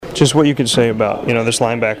Just what you could say about, this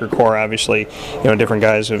linebacker core. Obviously, different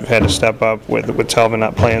guys have had to step up with Telvin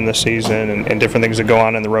not playing this season and different things that go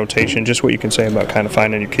on in the rotation. Just what you can say about kind of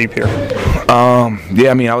finding your keep here.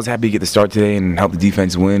 Yeah, I was happy to get the start today and help the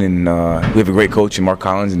defense win. And we have a great coach in Mark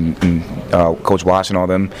Collins and Coach Wash and all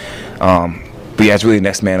them. But yeah, it's really a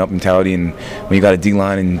next man up mentality, and when you got a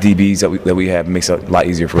D-line and DBs that we have, it makes it a lot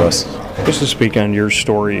easier for us. Just to speak on your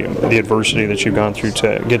story, the adversity that you've gone through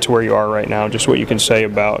to get to where you are right now, just what you can say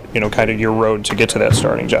about, kind of your road to get to that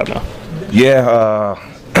starting job now. Yeah,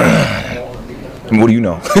 what do you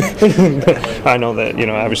know? I know that,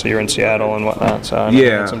 obviously you're in Seattle and whatnot. So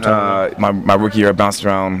my rookie year I bounced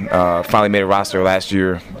around, finally made a roster last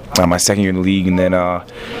year. My second year in the league, and then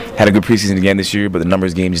had a good preseason again this year, but the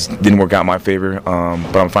numbers game just didn't work out in my favor.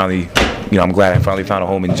 But I'm finally, I'm glad I finally found a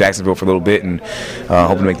home in Jacksonville for a little bit, and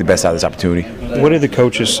hoping to make the best out of this opportunity. What did the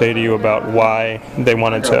coaches say to you about why they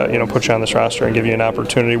wanted to, put you on this roster and give you an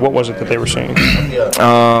opportunity? What was it that they were seeing?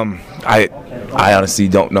 I honestly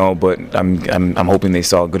don't know, but I'm hoping they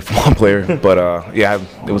saw a good football player. But yeah,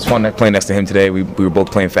 it was fun playing next to him today. We were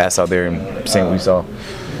both playing fast out there and seeing what we saw.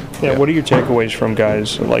 Yeah, what are your takeaways from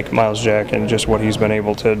guys like Myles Jack and just what he's been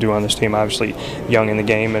able to do on this team? Obviously, young in the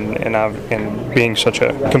game and being such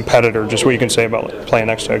a competitor. Just what you can say about playing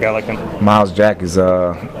next to a guy like him. Myles Jack is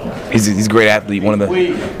he's a great athlete. One of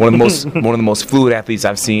the most fluid athletes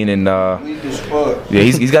I've seen, and yeah,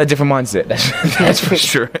 he's got a different mindset. That's for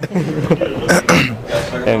sure.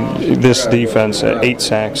 And this defense, 8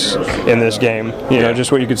 sacks in this game.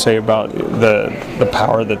 Just what you could say about the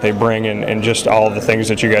power that they bring and just all the things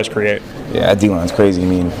that you guys create. Yeah, that D-line's crazy.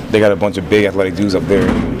 They got a bunch of big athletic dudes up there.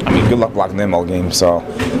 Good luck blocking them all game. So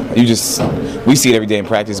we see it every day in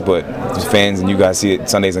practice, but the fans and you guys see it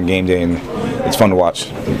Sundays on game day, and it's fun to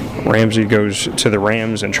watch. Ramsey goes to the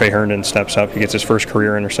Rams, and Trey Herndon steps up. He gets his first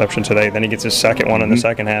career interception today. Then he gets his second one in the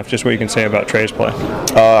second half. Just what you can say about Trey's play.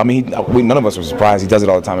 None of us were surprised. He does it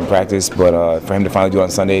all the time in practice, but for him to finally do it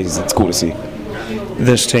on Sundays, it's cool to see.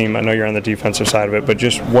 This team, I know you're on the defensive side of it, but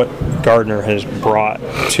just what Gardner has brought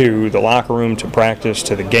to the locker room, to practice,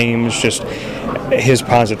 to the games, just his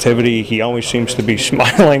positivity. He always seems to be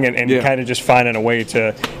smiling and kind of just finding a way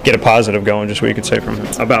to get a positive going. Just what you could say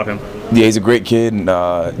about him. Yeah, he's a great kid, and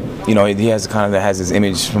he has his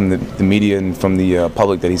image from the media and from the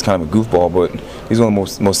public that he's kind of a goofball, but he's one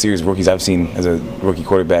of the most serious rookies I've seen as a rookie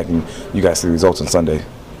quarterback, and you guys see the results on Sunday.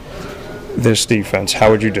 This defense, how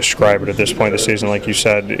would you describe it at this point of the season? Like you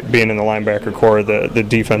said, being in the linebacker core, the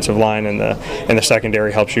defensive line and the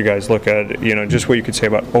secondary helps you guys look at, just what you could say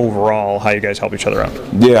about overall how you guys help each other out.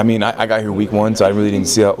 Yeah, I got here week 1, so I really didn't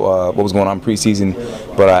see what was going on preseason,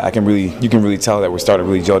 but you can really tell that we're starting to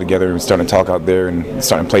really gel together and starting to talk out there and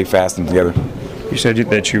starting to play fast and together. You said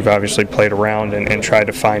that you've obviously played around and tried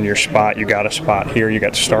to find your spot. You got a spot here. You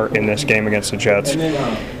got to start in this game against the Jets.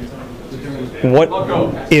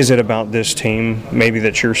 What is it about this team, maybe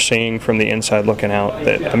that you're seeing from the inside looking out?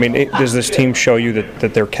 Does this team show you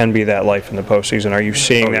that there can be that life in the postseason? Are you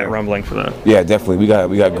seeing that rumbling for them? Yeah, definitely. We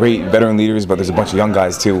got great veteran leaders, but there's a bunch of young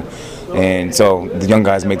guys too, and so the young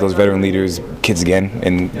guys make those veteran leaders kids again,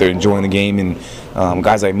 and they're enjoying the game. And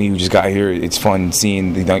guys like me who just got here, it's fun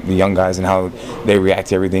seeing the young guys and how they react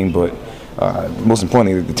to everything. But most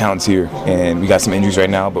importantly, the talent's here, and we got some injuries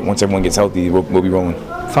right now. But once everyone gets healthy, we'll be rolling.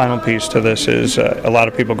 Final piece to this is a lot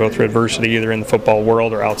of people go through adversity either in the football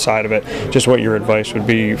world or outside of it. Just what your advice would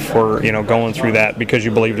be for going through that, because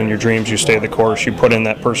you believed in your dreams, you stayed the course, you put in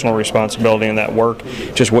that personal responsibility and that work.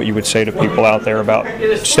 Just what you would say to people out there about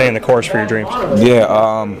staying the course for your dreams. Yeah,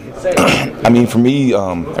 for me,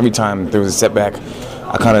 every time there was a setback,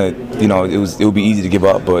 I kind of, it would be easy to give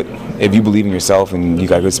up, but if you believe in yourself and you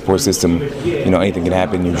got a good support system, anything can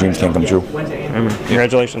happen. Your dreams can come true.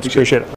 Congratulations. Appreciate it.